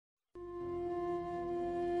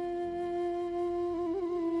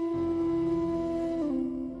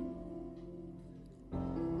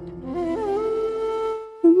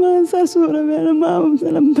سر سوره بیانه ما هم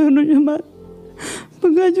سلام برنو جماعت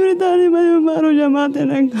بگاجوری داری باید ما رو جماعت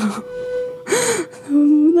نکن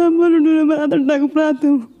بودم برو دونه برادر دک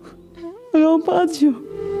پراتم اگه پات شو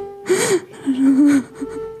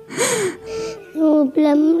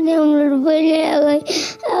Belum berbalik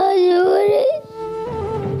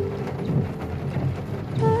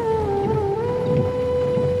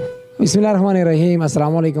بسم الله الرحمن الرحیم.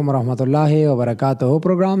 السلام علیکم ورحمۃ اللہ وبرکاتہ.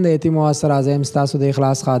 پروگرام د یتیم اواز سره زم تاسو د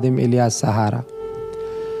اخلاص خادم الیاس سهارا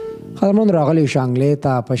خدمون راغلی شانګلې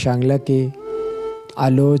ته. په شانګله کې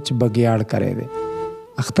الوچ بګیاړ کړی دی.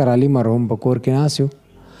 اختر علي مرحوم په کور کې ناسیو.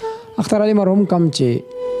 اختر علي مرحوم کم چې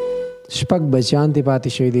شپږ بچیان تی پاتې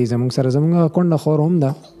شوي دي. زموږ سره زموږ کونډه خور هم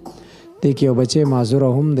ده. دې کې یو بچی معذوره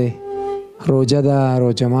هم دی. روجه ده،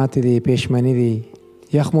 روجه ماتې دي، پېشمني دي،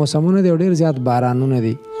 یخ موسمونه دي او ډېر زیات بارانونه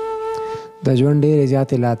دي. د ژوند ډېرې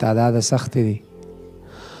زیاتې لا تعداده سختې دي.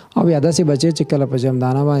 او بیا داسې بچی چې کله په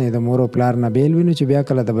جمدانه باندې د مور او پلار نه بیل وي نو چې بیا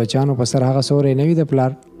کله د بچیانو په سر هغه سوری نه وي د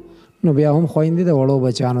پلار نو بیا هم خویندې د وړو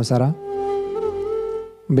بچیانو سره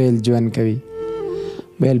بیل ژوند کوي.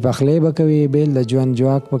 بیل پخلی به کوي، بیل د ژوند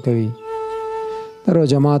جواک به کوي. د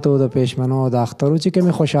روژه ماتو، د پېشمنو، د اخترو چې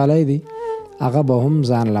کومې خوشحالۍ دي هغه به هم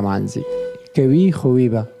ځان لمانځي. کوي خو وي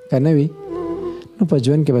به، که نه وي نو په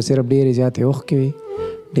ژوند کې به صرف ډېرې زیاتې اوښکې وي،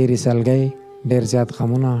 ډېرې سلګۍ، ډېر زیات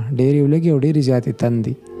غمونه، ډېرې ولګې او ډېرې زیاتې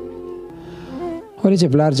تندې. ولې چې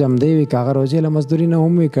پلار جمدی وي که هغه روژې له مزدوري نه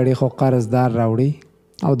هم وي کړې خو قرضدار راوړي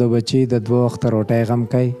او د بچي د 2 وخته روټۍ غم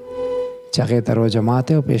کوي چې هغې ته روژه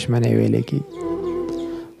ماتې او پېشمنۍ ویلې کېږي.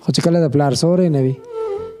 خو چې کله د پلار سوری نه وي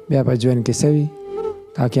بیا په ژوند کې څه وي؟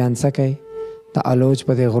 کاکیان څه کوي؟ د الوچ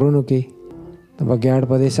په دې غرونو کې د بګیاړ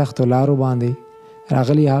په دې سختو لارو باندې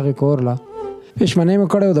راغلي هغې کور له پېشمنۍ مې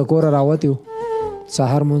کړی و، د کوره راوتي وو.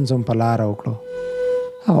 سهار مونځ هم په لاره وکړو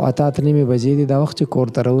او 8:30 بجې دي دا وخت چې کور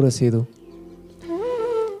ته راورسېدو.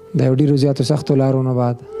 د یو ډېرو زیاتو سختو لارو نه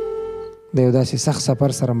بعد د یو داسې سخت سفر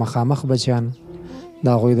سره مخامخ بچیان د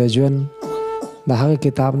هغوی د ژوند د هغه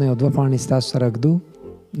کتاب نه یو 2 پاڼې ستاسو سره ږدو.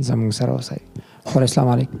 زموږ سره اوسئ. خور اسلام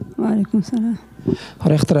علیکم. وعلیکم السلام.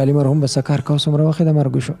 خور اختر علي مرحوم به څه کار کوه؟ څومره وخت یې د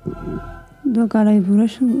مرګ شو؟ 2 کاله یې پوره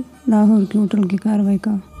شو. لاهور کې هوټل کې کاروای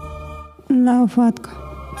کوه. الله وفات کا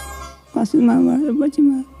پس ما بچی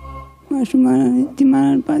ماشومان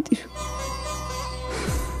یتیمان پاتې شو.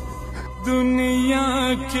 دنیا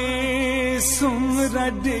کې څومره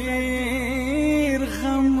ډېر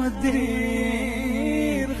غم دی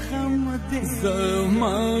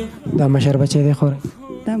زما دا مشر بچی دی خوری؟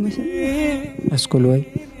 دا مشر اسکول وای؟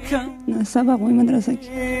 نه سبق وای مدرسه کې.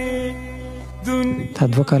 تا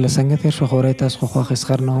 2 کاله څنګه تېر شو خوری؟ تاسو خو خوښ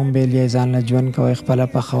اسخر نه هم بیل یې ځان له ژوند کوئ، خپله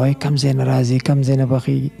پخوئ، کم ځای نه راځي، کم ځای نه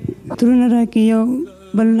پخېږي. ترونه راکړي یو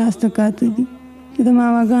بل لاس ته کاته دي چې د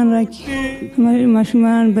ماماګان راکړي.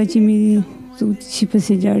 ماشومان بچي مې دي څوک شي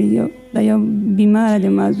پسې جاړي. دا یو بیماره دی،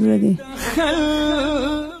 معذوره دی.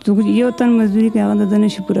 څوک یو تن مزدوري کوي هغه د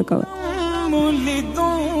نشي پوره کولی.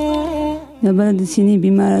 د بله د سینې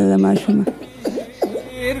بیماره ده ماشومه.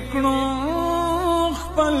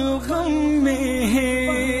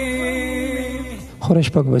 خوره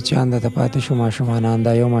شپږ بچیان د پاتې شو ماشومانان.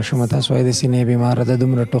 دا یو ماشومه تاسو وایي د سینې بیماره ده،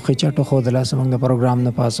 دومره ټوخي چټو ښودله زموږ د پروګرام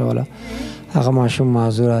نه پاسوله. هغه ماشوم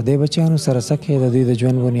معذوره. دې بچیانو سره څه کوې؟ د دوی د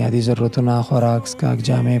ژوند بنیادي ضرورتونه، خوراک، څښاک،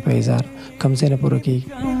 جامې، پیزار کم ځای نه پوره کېږي.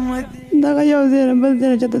 دغه یو ځای نه بل ځای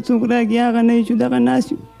نه چېرته څوک راکړي هغه نه وي چې دغه ناست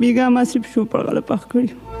وي. بېګا ما صرف شو پړغله پخ کړي،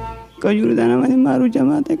 کجورو دانه باندې ما روجه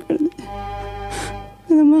ماته کړ دی.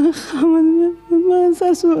 زما خاوند ما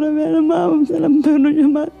سر سوره بیانه ما هم سلام روجه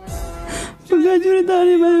مات بگاجوری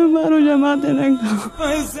داری باید ما روجه ماته نکن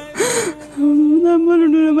بودم برو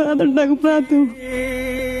دونه برادر دک پراتم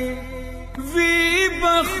وی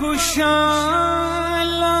بخوشالا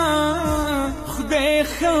خدای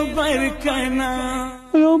خبر کنا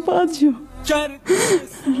اگه پات شو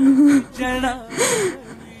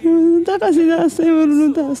تا قصیده هسته ورونو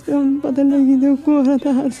تا هسته هم پتا لگی دو کوره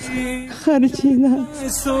تا هست خرچی دا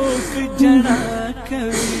سوک جنا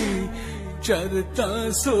کوي چرتا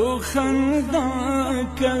سو خندا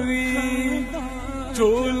کوي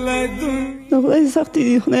ټول دن د خدای سختی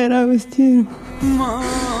دی خدای راوستی.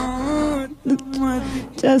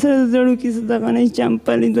 چا سره د زړو کیسه دغه نه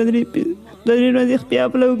چمپلې 2-3 ورځې بیا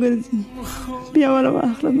پله وګرځي بیا والا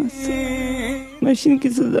واخله بس ماشین کې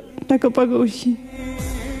څه ټکه پکه وشي.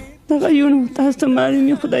 دغه یو نو تاسو ته معلوم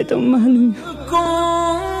وي، خدای ته معلوم وي.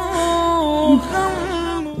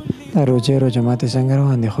 دا روجه ماتې څنګه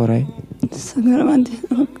روان دي خوری؟ څنګه روان دي؟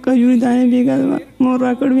 کجوري دانې بېګا مور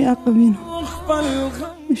راکړ مې عقب وینو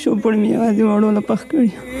شوپړ مې یوازې وړو له پخ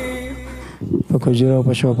کړي. په کجورو او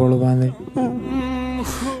په شوپړو باندې؟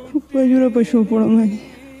 کجورو په شوپړو باندې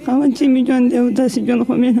خاوند چې مې ژوند دی او داسې ژوند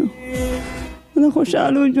خو مې نه د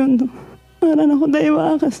خوشحالو ژوند رانه خدای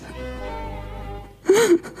واخیست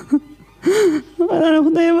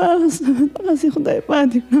دغسې خدای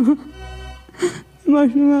پاتې کړم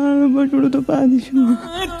ماشومانو بچوړو ته پاتې شوم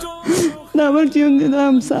دا بل چې هم دی دا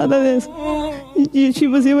هم ساده دی چې شي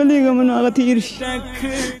پسې ولېږم نو هغه تېر شي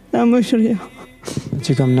دا مشر یم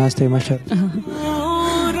چې کوم ناست دی مشر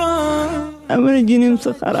بله جینۍ هم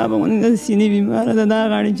څه خرابه غوندې داسې سینې بیماره ده دا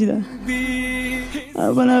غاړې چې ده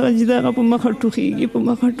بل هغه چې ده هغه په مخه ټوخېږي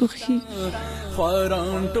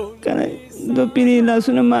که نه دوه پیرې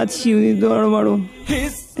لاسونه مات شوي دواړو واړو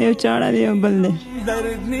یو چاړه دی یو بل دی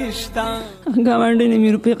ګاونډۍ نه مې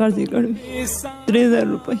روپۍ قرضې کړې 3000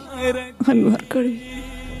 روپۍ هغه مې ورکړې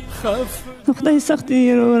خدای سخت دی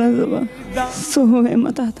وروره زه به څه ووایم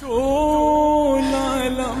تا ته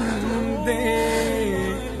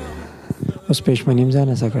اوس پېشمني هم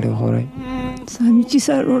ځانه څه کړې وخورئ سامي چې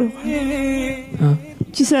سره ډوډۍ خوړل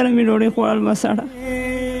چې سره مې ډوډۍ خوړل ما سړه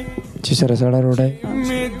چې سره سړه ډوډۍ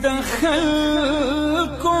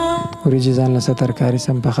وریجې ځان له څه ترکاري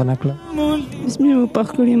سم پخه نه کړه بس مې وپخ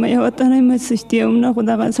کړې ما یوه تنه مې سشتي هم نه خو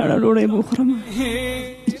دغه سړه ډوډۍ به وخورم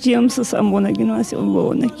چې هم څه سم ونه کړي نو هسې به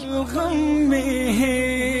ونه کړي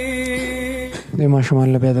دوی ماشومان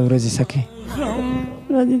له بیا د ورځې څه کوي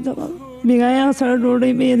ورځې دغه بېګا هغه سړه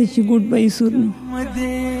ډوډۍ به یې د چې ګوډ به یې سور نو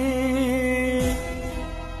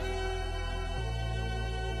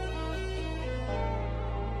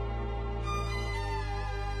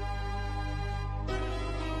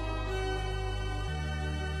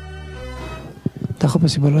ته خو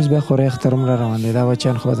پسې بل ورځ بیا خورۍ اختر هم را روان دی دا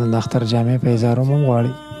بچیان خو د اختر جامې په اظهارو هم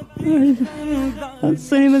غواړي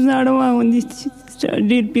سړي به زاړه واغوندي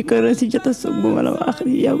ډېر فکر راسي چې ته څوک به والا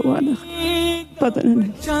واخلي یا به والا پته نه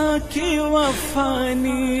لګي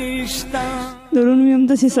درونو مې هم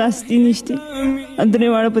داسې ساستي نشته درې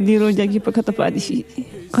واړه په دې روژه کې په کته پاتې شي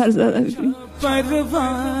قرض ادا کړي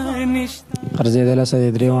قرضېدله څه دی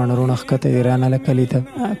درې واړه وروڼه ښکته دي رانله کلي ته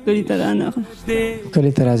کلي ته رانغله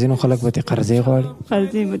کلي ته راځي نو خلک به ترې قرضې غواړي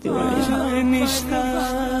قرضې به ترې غواړي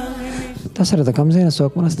تا سره د کوم ځای نه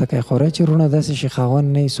څوک مرسته کوي خورۍ چې وروڼه داسې شي خاوند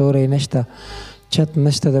نه وي سوری نشته چت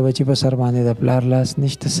نشته د بچي په سر باندې د پلار لاس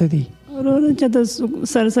نشته څه دي وروره چېرته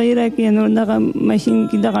سرسایي راکړي نو دغه ماشین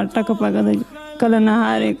کې دغه ټکه پکه ده کله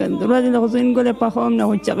نهار یې کړه ورځې د غوڅین ګلې پخوم نه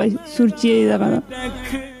خو چې هغه سورچي یې دغه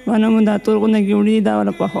ونه مو دا تور غونده کې وړي دا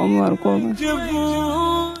والا پخوم ورکوم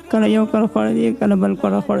کله یو کله خوړلي کله بل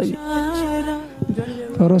کله خوړلي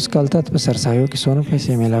په ورځ کال ته په سرسایو کې څونه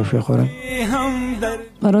پیسې میلاو شوې خورۍ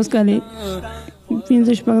په ورځ کالې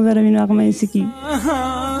 15 زره وي نو هغه مې څه کېږي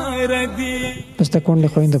بس ته کونډې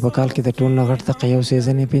خویندو په کال کې د ټول نه غټ دقه یو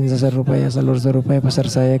سیزن یې 15,000 روپۍ یا 4,000 روپۍ په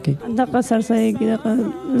سرسایه کې دغه سرسایه کې دغه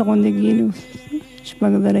لغونده کېږي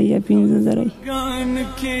 6 زره یا 15 زره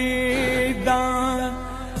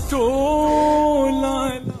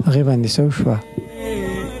هغې باندې څه وشوه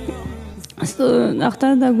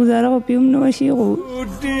اختر دا ګزاره خو پې هم نه وشي خو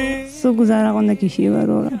څه ګزاره غونده کې شي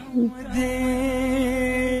وروره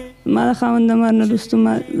ما د خاوند د مرګ نه وروسته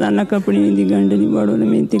ما ځان له کپړې مې دي ګنډلي وړوله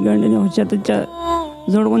مې دي ګنډلي خو چاته چا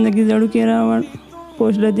زوړ غونده کې زړوکې راوړ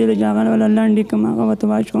پوش له دې له جاغانه والا لنډې کړم هغه ورته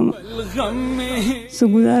واچوم څه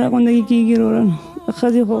ګزاره غونده کې کېږي وروره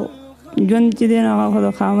ښځې خو ژوند چې دی نو هغه خو د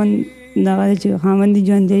خاوند دغه دی چې خاوند دي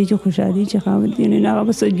ژوند دی چې خوشحالي چې خاوند دی نو هغه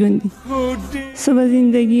به څه ژوند دي څه به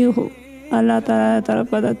زندګي خو الله تعالی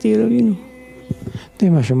طرفه دا تېروي نو دوی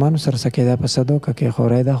ماشومانو سره څه کېده په صدوکه کې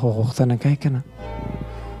خورۍ دا خو غوښتنه کوي که نه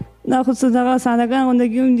دا خو څه دغه سادهګان غونده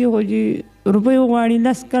کې هم دي خو چې روپۍ غواړي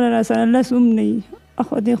لس کله را سره لس هم نه وي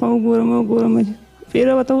اخوا دې خوا وګورم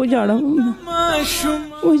پیره ورته وجاړم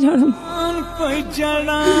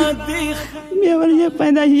بیا ورته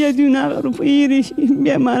پیدا شي یادونه هغه روپۍ هېرې شي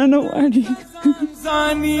بیا مانه نه غواړي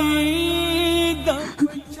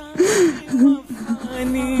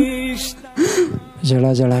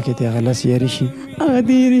جړا جړا کې دې هغه لس یېرې شي هغه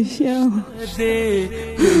دې هېرې شي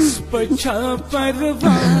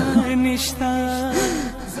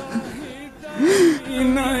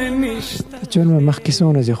ژوند به مخکې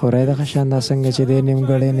څونه ځي خورۍ دغه شان دا څنګه چې دی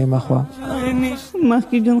نیمګړی نیمه خوا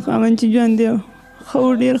مخکې ژوند خاوند چې ژوند دی ښه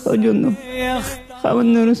ډېر ښه ژوند و خاوند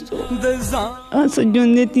نه وروسته څه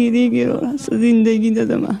ژوند دی تېرېږي وروره څه زندګي ده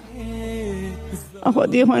زما اخوا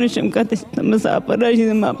دې خوا نه شم کته مسافر راشي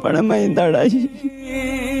زما پړمه یې دړه شي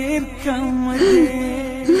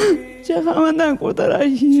چې خاوندان کور ته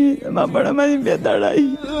راشي زما پړمه یې بیا دړه شي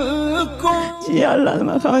چې یا الله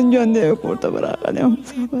زما خاوند ژوند دی کور ته به راغلی یم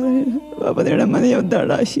مسافر زما په دې ډمه یو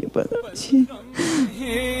دړه شي په دړه شي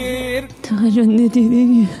دغه ژوند دی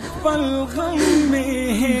تېرېږي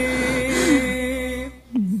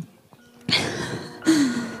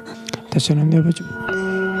ته څه نوم دی بچو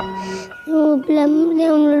پلم دې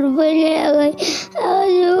هم روپۍ نه راغی هغه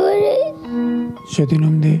زوړې څه دې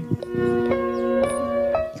نوم دی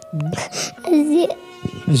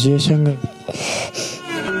زه څنګه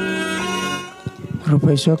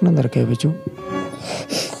روپۍ څوک نه درکوي بچو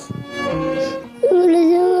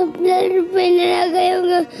زما پلار روپۍ نه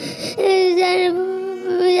راکوي ځان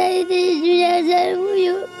په دنیا سره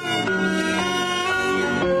ویو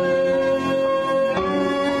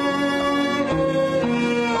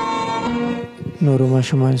نورو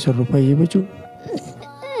ماشومان سره روپۍ یې بچو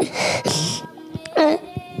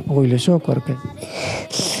هغوی له څوک ورکوي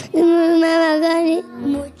ماماګانې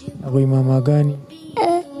هغوی ماماګانې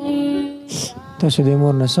تاسو د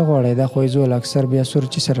مور نه څه غواړئ دا خو یې زول اکثر بیا سور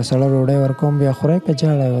چې سره سړه ډوډۍ ورکوم بیا خورئ که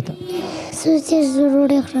جاړی ورته سوچ چې زه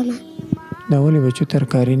ډوډۍ خورم دا ولې بچو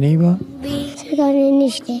ترکاري نه وي به ترکاري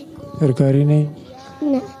نشته ترکاري نه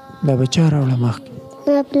نه دا به چا راوړه مخکې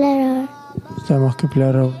زما پلار ستا مخکې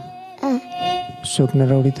پلار راوړه څوک نه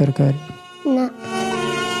راوړي ترکاري نه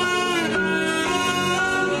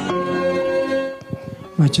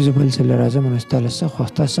ما چې زه بل ځل راځم نو ستا له څه خوښ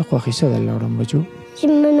ستا څه خوښي څه درله وړم بچو چې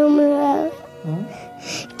منو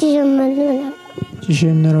چې چې شی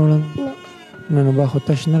هم نه راوړم نه نو با خو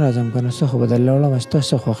تش نه راځم که نو څه خو به درله وړم ستا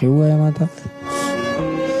څه خوښي ووایه ما ته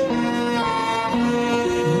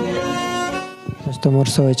ستا مور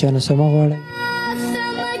څه وایي چا نه څه مه غواړئ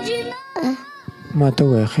ما ته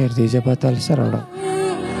ووایه خیر دی زه به تاله څه راوړم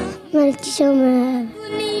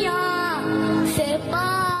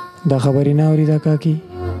دا خبرې نه اوري دا کاکي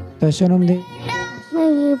دا څه نوم دی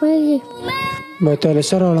به تاله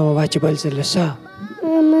څه راوړم با چې بل ځل څه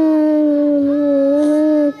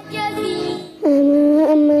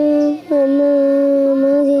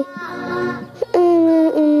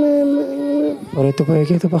ورې ته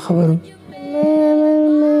پوهېږې ته په خبرو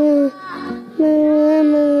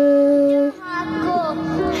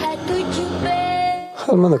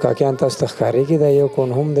خلمه د کاکیان تاسو ته ښکارېږي دا یو کون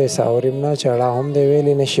هم دی ساوریم نه چړه هم دی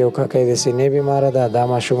ویلې نه شي او کاکی د سینې بیماره ده دا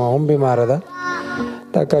ماشومه هم بیماره ده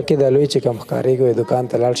دا کاکي دا لوی چې کوم ښکارېږي وایي دوکان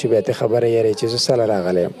ته لاړ شي بیا ته خبره یارې چې زه سله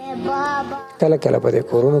راغلی یم کله کله په دې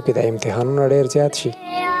کورونو کې دا امتحانونه ډېر زیات شي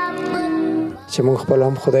چې موږ خپل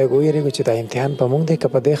هم خدای وویرېږو چې دا امتحان په موږ دی که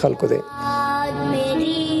په دې خلکو دی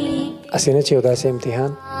هسې نه چې یو داسې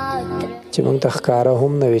امتحان چې موږ ته ښکاره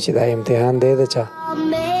هم نه وي چې دا امتحان دی د چا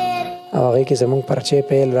او هغې کې زموږ پرچې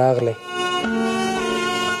پیل راغلی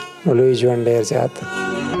نو لوی ژوند ډېر زیات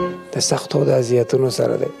د سختو د اذیتونو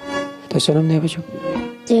سره دی ته څه نوم دی بچو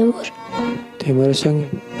تیمور تیمور څنګه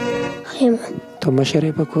ته مشر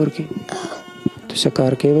یې په کور کې ته څه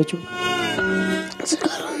کار کوې بچو څه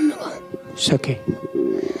کار هم نه کوم څه کوې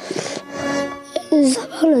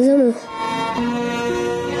سبق نه ځم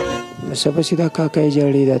څه پسې دا کاکا یې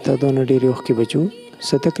ژاړي دا ته دونه ډېرې اوښکې بچو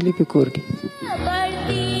څه تکلیف یې کور کې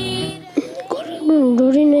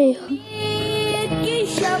ډوډۍ نه وي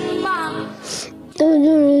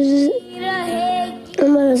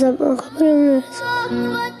هماغه خبرې هم نه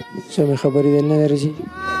سمې خبرې دل نه درځي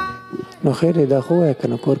نو خیر دی دا خو ووایه که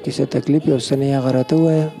نه کور کې څه تکلیف یو څه نه یې هغه راته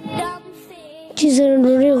ووایه چې سره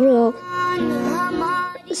ډوډۍ خورو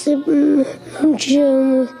چې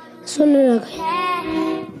څه نه راکوي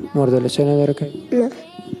مور دله څه نه درکوي نه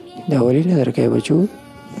دا ولې نه درکوي بچو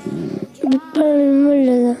پلار مې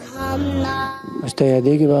مړه ده اوس ته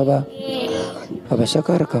یادېږي بابا بابا څه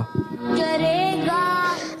کار کوه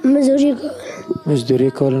مزدوري کوم مزدوري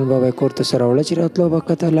کوله نو بابا یې کور ته څه راوړه چې راتلو به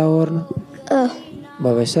کته لاهور نه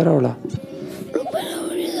بابا یې څه راوړه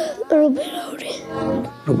روپۍ راوړې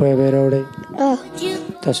روپۍ به یې راوړې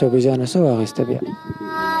تاسو بې ځانه څه واخیسته بیا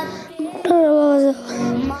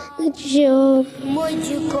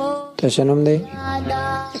ته څه نوم دی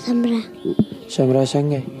شمرا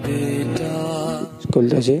څنګه سکول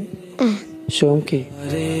ته ځې شوم کې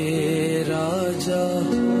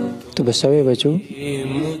ته به څه وې بچو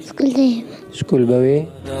سکول به وې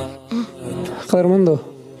خیرمندو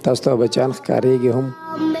تاسو ته بچیان ښکارېږي هم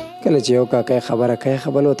کله چې یو کاکی خبره کوي ښه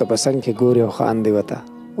بل ورته په څنګ کې ګوري او خاندي ورته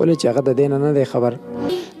ولې چې هغه د دې نه دی خبر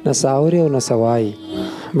نه څه اوري او نه څه وایي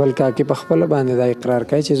بل کاکي په خپله باندې دا اقرار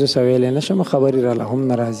کوي چې زه څه ویلی نه شم خبرې راله هم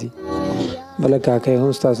نه راځي بله کاکی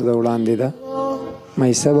هم ستاسو د وړاندې ده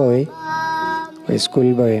مایسه به وایي وایي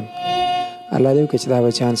سکول به ویم الله دې وکړي چې دا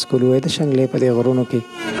بچیان سکول وایي د شنګلې په دې غرونو کې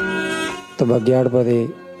د بګیاړ په دې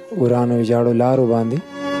ورانو ویجاړو لارو باندې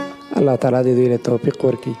الله تعالی دې دوی له توفیق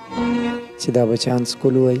ورکړي چې دا بچیان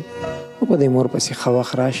سکول وایي او په دې مور پسې ښه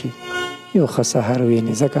وخت راشي یو ښه سهار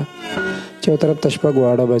ویني ځکه چې یو طرف ته شپږ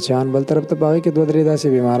واړه بچیان بل طرف ته په هغې کې دوه درې داسې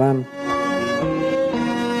بیماران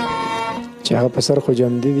چې هغه په سر خو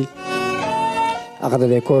جمدي وي هغه د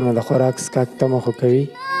دې کور نه د خوراک څښاک تمه خو کوي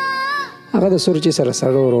هغه د سور چې سره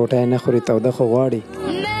سړو روټۍ نه خوري توده خو غواړي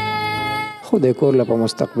خو د کور له په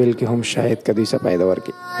مستقبل کې هم شاید که دوی څه پیدا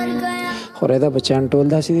ورکړي خو رایدا بچیان ټول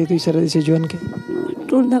داسې دي دوی سره داسې ژوند کې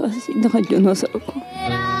ټول دغه ژوند ورسره کوو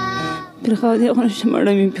پرې خوا دې خو نشته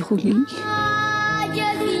مړه مې پې خوږېږي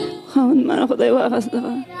خاوند مانه خدای واخیسته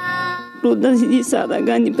ټول داسې دي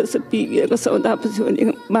سادهګان دي په سپېږي لکه سودا پسې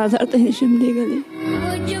ولېږم بازار ته یې نشم لېږلی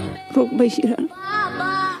روک به شي رانه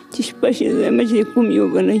چې شپه شي زما چې کوم یو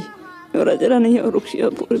به نه وي یو ورځ رانه یو روک شي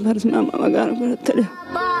او پورې بر زما ماماګانو به راتللی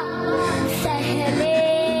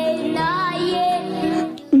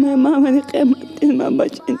ما باندې قیمت دی زما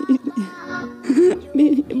بچه دي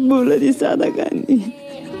بوله دي سادهګان دي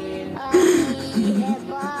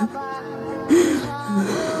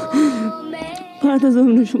پاته زه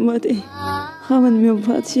هم نشم وتی خاوند مې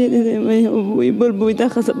وفات شوی دی وایي بل بوی دا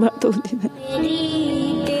ښځه پاته وتې ده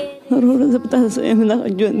وروره زه په تاسو یم دغه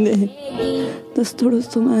ژوند دی د ستړو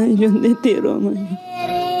ستومانه ژوند دی تېروم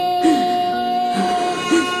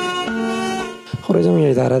خو زموږ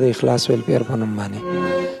اداره د اخلاص ویلفیر په نوم باندې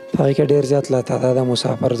په هغې کې ډېر زیات لا تعداده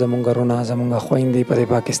مسافر زموږ وروڼه زموږ خویندې په دې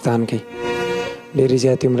پاکستان کې ډېرې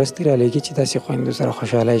زیاتې مرستې رالېږي چې داسې خویندو سره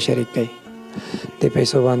خوشحالۍ شریک کوي د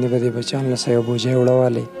پیسو باندې به د بچیانو له یو بوجۍ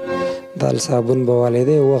وړوالی دال صابون به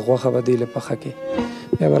والېدی وخت غوښه به دوی له پخه کې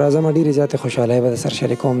بیا به راځم ډېرې زیاتې خوشحالۍ به د سر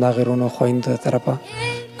شریکوم د هغې وروڼو خویندو د طرفه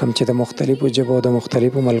کوم چې د مختلفو ژبو او د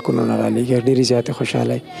مختلفو ملکونو نه رالېږي ډېرې زیاتې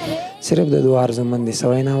خوشحالۍ صرف د دعا ارزومند دي څه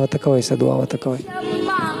وینا ورته کوئ څه دعا ورته کوئ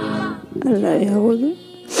الله یې هغو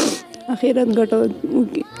اخرت ګټه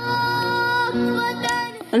وکړي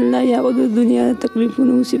الله یې هغو د دنیا د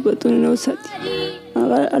تکلیفونو مصیبتونو نه وساتي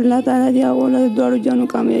الله تعالی دې هغو له دواړو جانو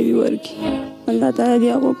کامیابي ورکړي الله تعالی دې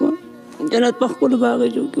هغو په جنت په خپلو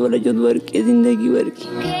باغچو کې وله ژوند ورکړي زندګي ورکړي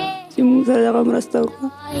چې موږ سره دغه مرسته وکړه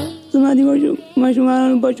زما دې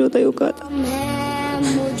ماشومانو بچو ته یې وکاته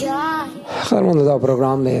خیرمنده دا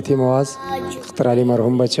پروګرام د یتیم اواز اختر علي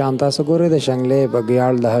مرحوم بچیان تاسو ګورئ د شنګلې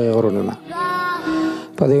بګیاړ د هغې غرونو نه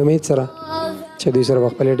په دې امید سره چې دوی سره به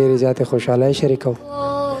خپلې ډېرې زیاتې خوشحالۍ شریکو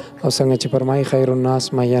او څنګه چې فرمایي خیر الناس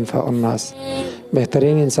من ینفع الناس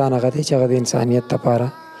بهترین انسان هغه دی چې هغه د انسانیت دپاره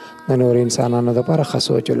د نورو انسانانو دپاره ښه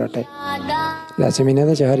سوچ ولټوي لازمي نه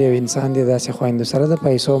ده چې هر یو انسان دې داسې خویندو سره د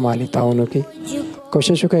پیسو مالي تعاون وکړي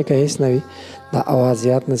کوشش وکړئ که هېڅ نه وي دا اواز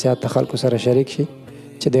زیات نه زیات د خلکو سره شریک شي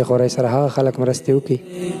چې د خورۍ سره هغه خلک مرستې وکړي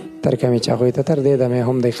تر کومې چې هغوی ته تر دې دمې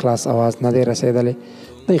هم د اخلاص اواز نه دی رسېدلی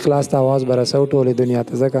د اخلاص د اواز به رسو ټولې دنیا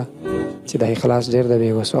ته ځکه چې د اخلاص ډېر د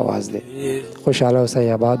بېوسو اواز دی خوشحاله اوسئ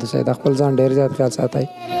آباد اوسئ د خپل ځان ډېر زیات خیال ساتئ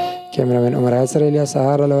کیمرامین عمر حیات سره الیاس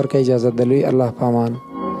سهار له ورکوي اجازت د لوی الله په امان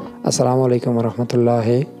السلام علیکم ورحمة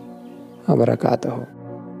الله وبرکاته